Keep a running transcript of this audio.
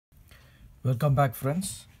Welcome back,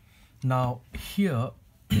 friends. Now here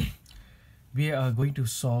we are going to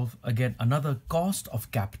solve again another cost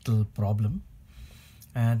of capital problem,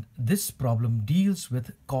 and this problem deals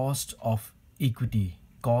with cost of equity,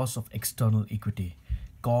 cost of external equity,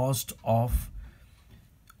 cost of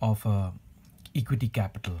equity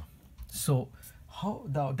capital. So how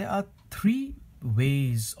now there are three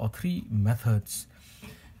ways or three methods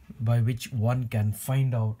by which one can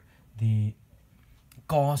find out the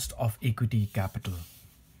cost of equity capital.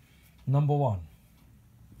 Number one,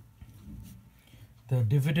 the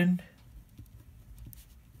dividend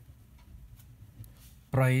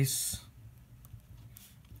price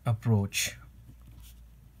approach,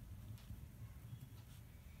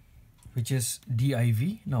 which is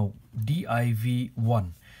DIV. Now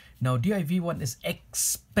DIV1. Now DIV1 is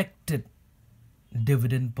expected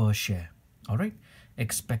dividend per share. All right,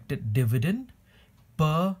 expected dividend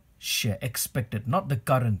per share, expected, not the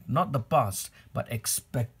current, not the past, but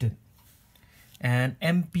expected. And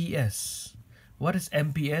MPS, what is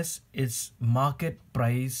MPS? It's market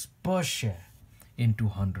price per share into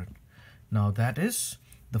 100. Now that is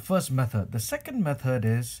the first method. The second method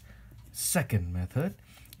is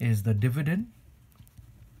the dividend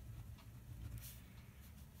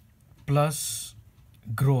plus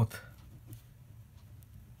growth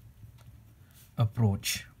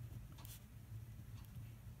approach.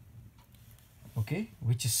 Okay,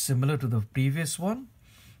 which is similar to the previous one,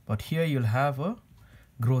 but here you'll have a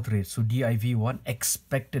growth rate. So DIV1,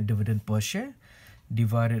 expected dividend per share,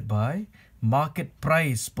 divided by market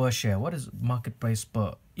price per share. What is market price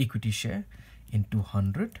per equity share? Into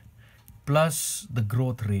 100 plus the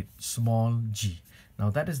growth rate, small g. Now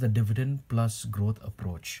that is the dividend plus growth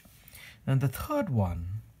approach. And the third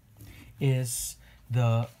one is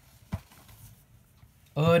the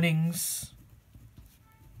earnings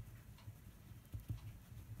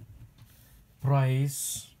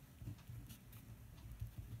price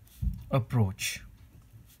approach.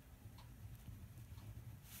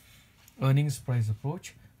 Earnings price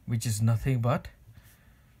approach, which is nothing but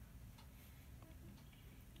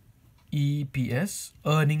EPS,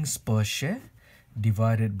 earnings per share,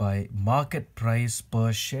 divided by market price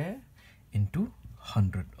per share into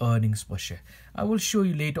 100, earnings per share. I will show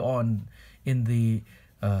you later on in the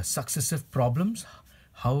successive problems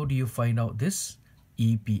how do you find out this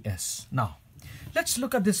EPS. Now let's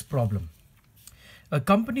look at this problem. A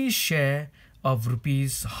company's share of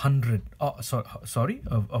rupees 100,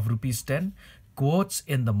 of rupees 10 quotes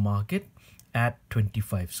in the market at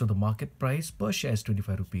 25. So the market price per share is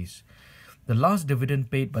 25 rupees. The last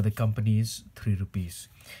dividend paid by the company is 3 rupees.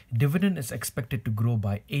 Dividend is expected to grow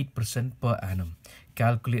by 8% per annum.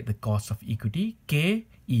 Calculate the cost of equity, K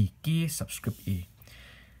subscript E.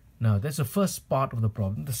 Now, that's the first part of the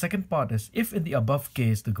problem. The second part is, if in the above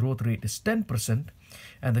case, the growth rate is 10%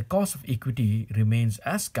 and the cost of equity remains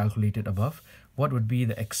as calculated above, what would be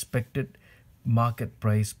the expected market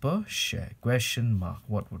price per share? Question mark,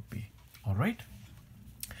 what would be? All right.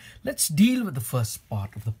 Let's deal with the first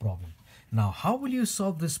part of the problem. Now, how will you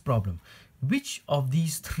solve this problem? Which of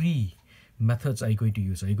these three methods are you going to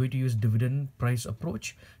use? Are you going to use dividend price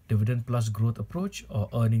approach, dividend plus growth approach, or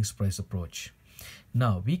earnings price approach?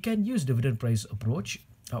 Now, we can use dividend price approach.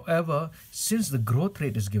 However, since the growth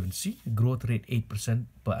rate is given, see, growth rate 8%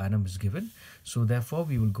 per annum is given. So therefore,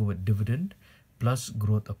 we will go with dividend plus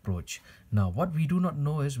growth approach. Now, what we do not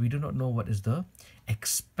know is, we do not know what is the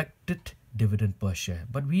expected dividend per share,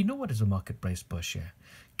 but we know what is the market price per share.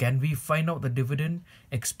 Can we find out the dividend,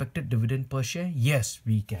 expected dividend per share? Yes,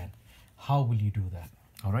 we can. How will you do that?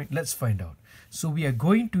 All right, let's find out. So we're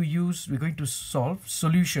going to solve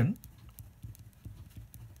solution.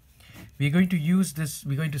 We're going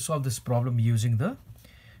to solve this problem using the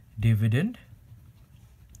dividend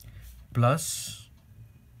plus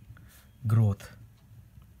growth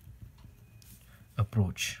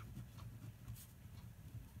approach.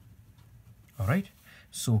 All right.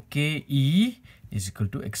 So KE is equal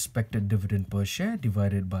to expected dividend per share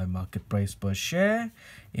divided by market price per share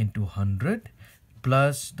into 100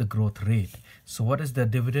 plus the growth rate. So what is the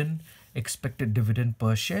dividend, expected dividend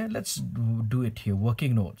per share? Let's do it here,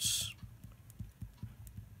 working notes.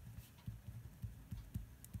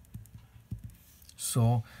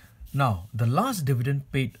 So now the last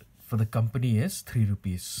dividend paid for the company is 3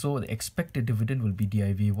 rupees. So the expected dividend will be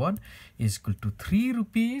DIV1 is equal to 3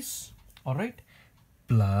 rupees. All right.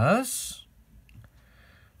 Plus,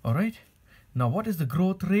 all right. Now what is the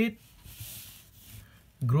growth rate?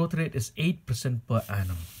 Growth rate is 8% per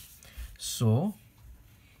annum. So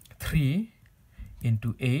 3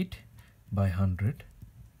 into 8 by 100.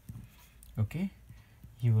 Okay.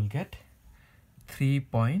 You will get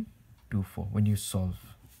 3.8 3.24. When you solve,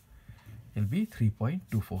 it'll be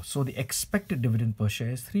 3.24. So the expected dividend per share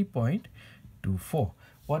is 3.24.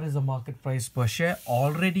 What is the market price per share?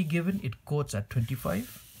 Already given, it quotes at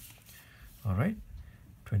 25. All right,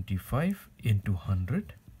 25 into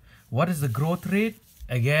 100. What is the growth rate?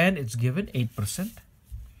 Again, it's given 8%.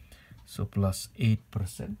 So plus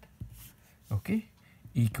 8%, okay,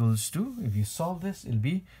 equals to, if you solve this, it'll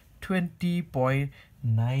be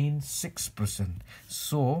 20.96%.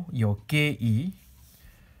 So your KE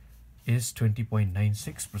is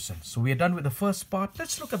 20.96%. So we are done with the first part.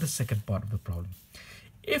 Let's look at the second part of the problem.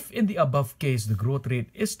 If in the above case, the growth rate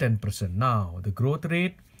is 10%. Now, the growth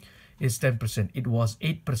rate is 10%. It was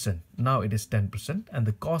 8%. Now it is 10%. And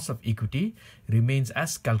the cost of equity remains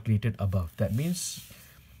as calculated above. That means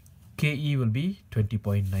KE will be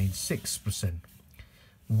 20.96%.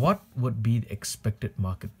 What would be the expected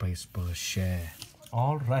market price per share?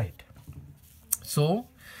 All right. So,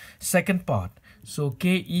 second part. So,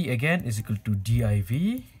 KE again is equal to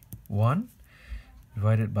DIV 1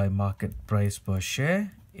 divided by market price per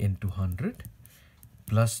share into 100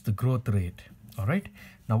 plus the growth rate. All right.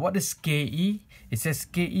 Now, what is KE? It says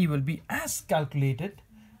KE will be as calculated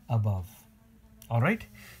above. All right.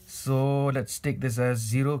 So, let's take this as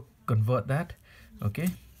 0. Convert that. Okay.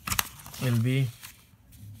 It'll be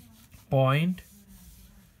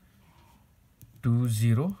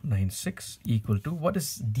 0.2096 equal to, what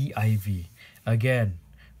is DIV? Again,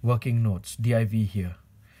 working notes, DIV here.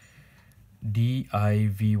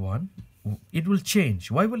 DIV1. It will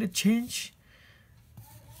change. Why will it change?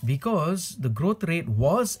 Because the growth rate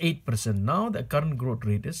was 8%. Now the current growth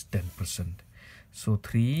rate is 10%. So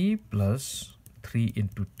 3 plus 3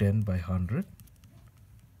 into 10 by 100.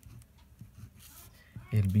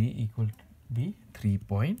 It'll be equal to be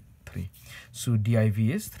 3.3. So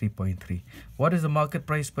DIV is 3.3. What is the market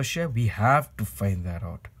price per share? We have to find that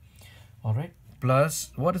out. All right.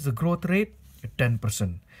 Plus, what is the growth rate?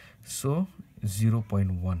 10%. So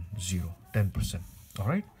 0.10, 10%. All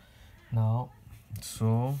right. Now,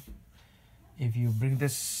 so if you bring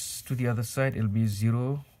this to the other side, it'll be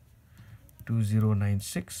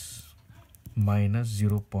 0.2096 minus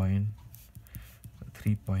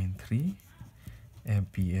 0.3.3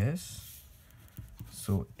 MPS.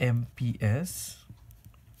 So MPS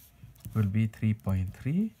will be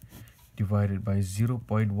 3.3 divided by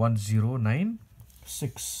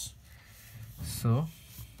 0.1096. So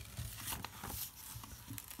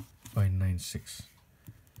 0.96.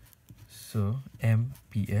 So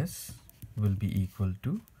MPS will be equal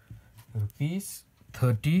to rupees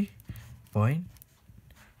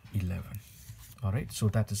 30.11. All right. So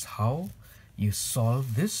that is how you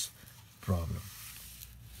solve this problem.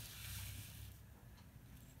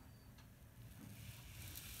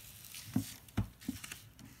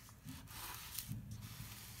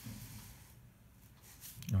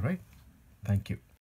 All right. Thank you.